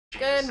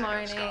Good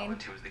morning.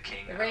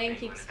 The rain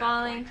keeps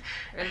falling.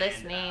 We're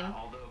listening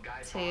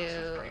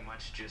to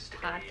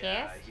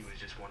podcasts.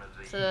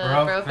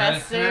 So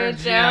Professor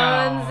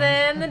Jones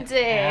and the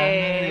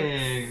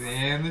Digs.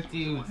 And the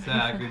dudes.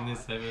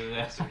 Goodness, I mean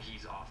that.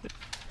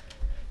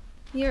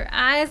 Your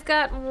eyes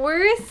got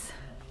worse?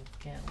 It's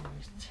getting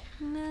worse.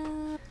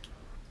 No.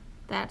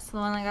 That's the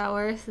one that got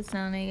worse. It's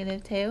now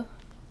 -2.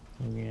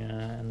 Yeah,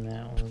 and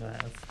that one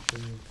got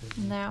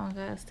astigmatism. And that one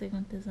got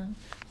astigmatism.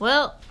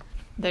 Well,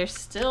 they're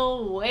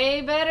still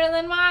way better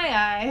than my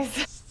eyes.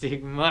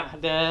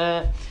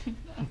 Stigmata.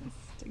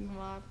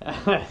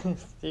 Stigmata.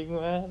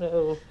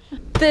 Stigmata.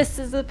 This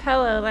is the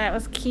pillow that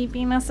was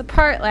keeping us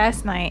apart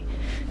last night.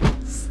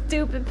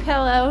 Stupid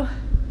pillow.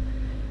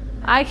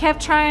 I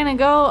kept trying to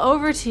go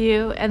over to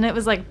you, and it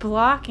was like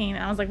blocking.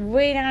 I was like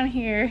way down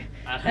here.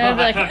 And I'd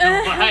be like,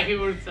 why you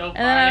were so far.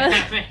 and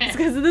then it's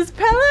because of this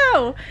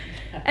pillow.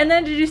 And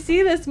then did you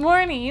see this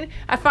morning?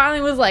 I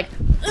finally was like,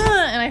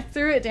 and I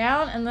threw it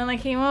down, and then I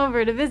came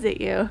over to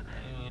visit you.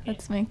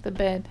 Let's make the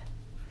bed.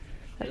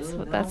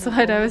 That's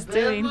what I was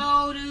doing.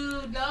 No,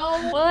 dude,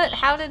 no. What?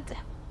 How did?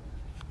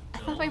 I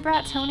thought we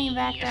brought Tony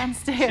back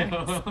downstairs.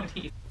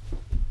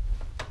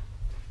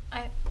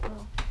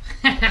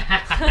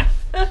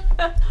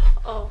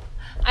 Oh,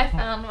 I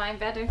found my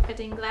better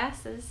fitting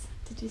glasses.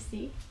 Did you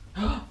see?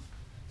 Oh,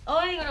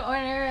 are you gonna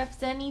order a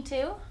Zenny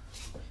too?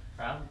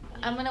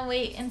 Probably. I'm gonna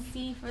wait and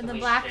see for the we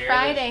Black share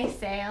Friday this?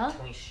 sale.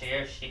 Can we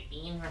share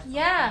shipping or something?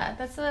 Yeah,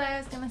 that's what I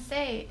was gonna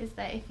say, is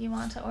that if you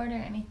want to order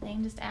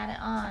anything, just add it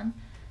on.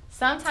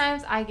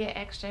 Sometimes I get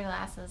extra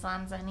glasses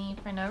on Zenny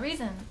for no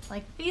reason,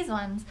 like these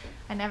ones.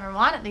 I never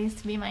wanted these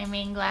to be my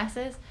main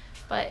glasses,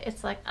 but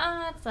it's like,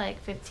 it's like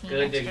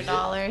 $15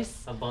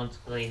 extra. A bunch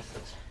of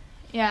glasses.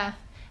 Yeah,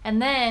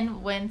 and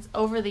then when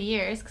over the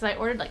years, because I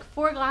ordered like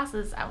 4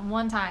 glasses at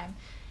one time,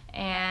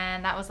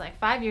 and that was like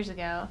 5 years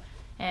ago,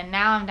 and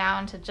now I'm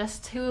down to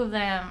just 2 of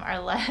them are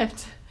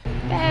left.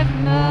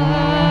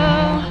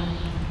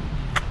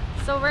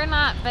 So we're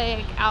not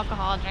big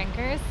alcohol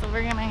drinkers, so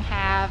we're gonna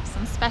have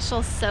some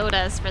special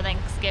sodas for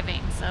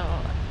Thanksgiving. So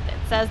it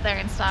says they're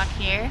in stock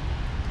here.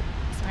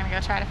 So we're gonna go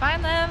try to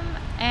find them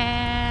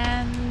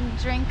and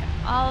drink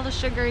all the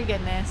sugary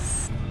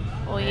goodness.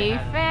 We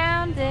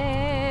found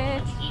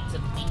it. Eats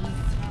of these.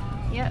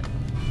 Yep.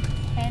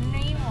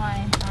 Henry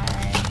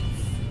Weinhard's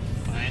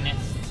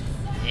Finest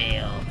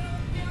ale.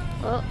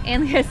 Well,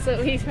 and guess what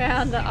we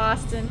found? The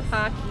Austin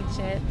Pocky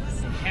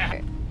chips.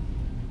 Yeah.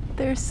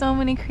 There's so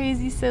many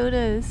crazy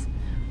sodas.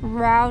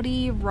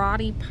 Rowdy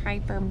Roddy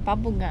Piper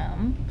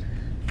bubblegum.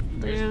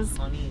 There's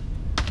honey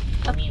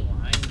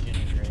lime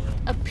ginger ale.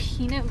 a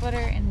peanut butter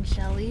and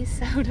jelly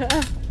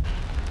soda.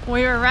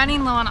 We were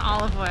running low on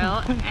olive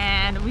oil,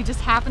 and we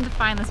just happened to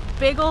find this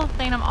big old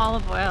thing of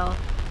olive oil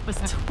was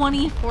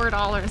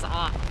 $24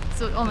 off.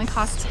 So it only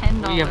cost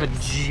 $10. We have a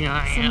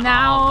giant So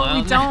now olive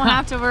we oil don't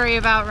have to worry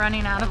about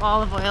running out of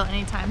olive oil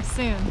anytime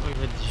soon. We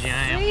have a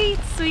giant. Sweet,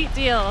 sweet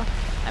deal.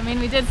 I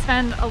mean, we did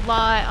spend a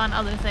lot on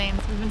other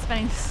things. We've been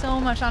spending so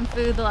much on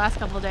food the last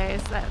couple of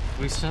days that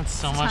We spent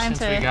so much time since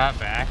to- we got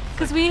back.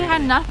 because we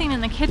had nothing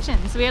in the kitchen,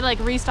 so we had like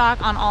restock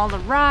on all the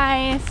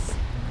rice.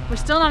 We're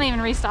still not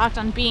even restocked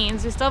on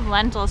beans. We still have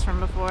lentils from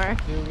before.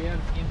 Dude, we had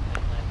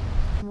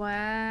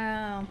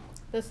Wow,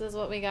 this is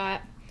what we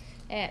got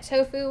at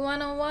Tofu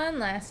 101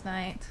 last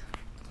night.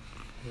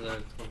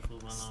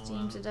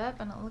 Steamed it up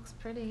and it looks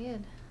pretty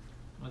good.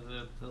 Was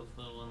it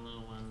tofu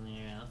 101?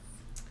 Yes.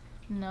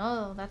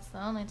 No, that's the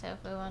only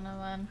Tofu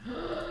 101.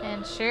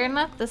 And sure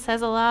enough, this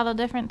has a lot of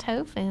different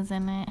tofus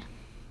in it.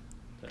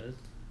 Does?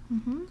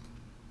 Mm-hmm.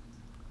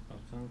 That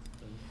sounds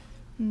good.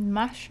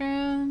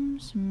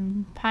 Mushrooms,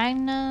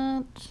 pine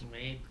nuts.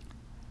 Wait.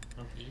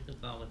 Don't eat this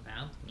all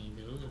without me,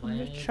 dude. I'm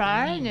just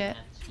trying it.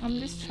 I'm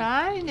just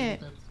trying it.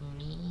 That's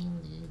mean,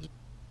 dude.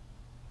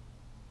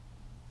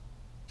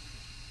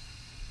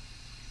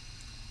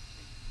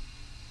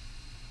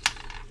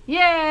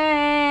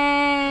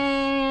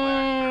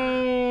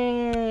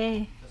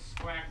 Yay! The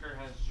squacker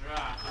has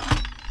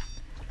dropped.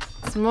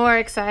 It's more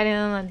exciting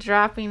than the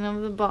dropping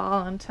of the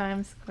ball on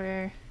Times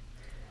Square.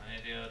 I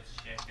do. Let's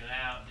check it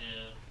out,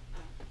 dude.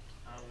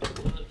 How we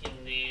looking,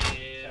 dude?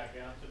 Check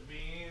out the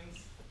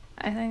beans.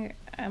 I think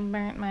I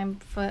burnt my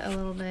foot a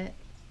little bit.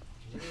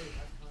 Dude,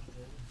 that's not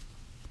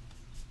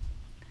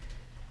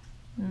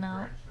good.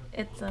 No,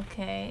 it's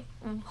okay.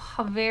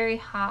 Very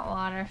hot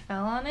water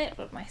fell on it,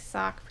 but my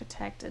sock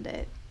protected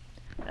it.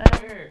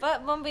 Sure.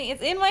 Butt bumping,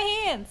 it's in my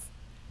hands.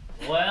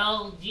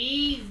 Well,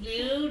 geez,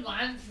 dude. Why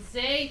didn't you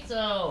say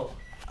so?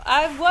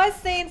 I was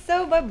saying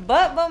so by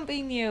butt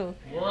bumping you.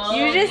 Well,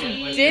 You just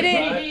geez,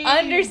 didn't dude.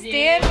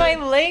 understand my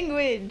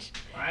language.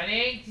 Why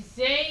didn't you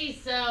say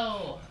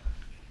so?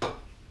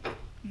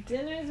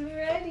 Dinner's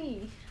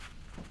ready.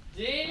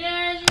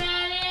 Dinner's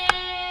ready!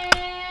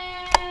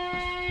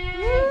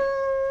 Woo!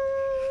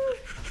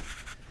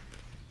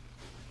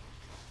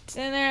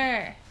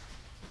 Dinner.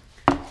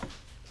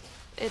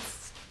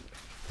 It's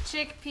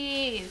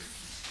chickpeas,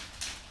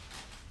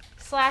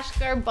 slash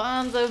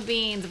garbanzo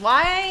beans.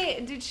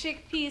 Why do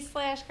chickpeas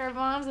slash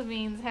garbanzo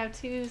beans have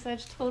two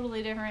such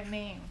totally different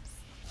names?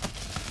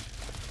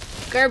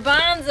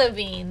 Garbanzo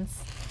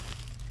beans.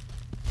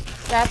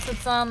 That's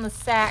what's on the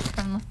sack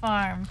from the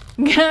farm.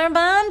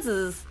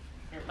 Garbanzos.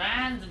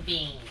 Garbanzo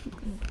beans.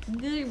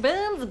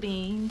 Garbanzo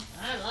beans.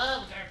 I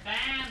love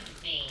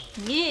garbanzo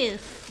beans.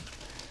 Yes.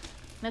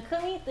 Now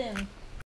come eat them.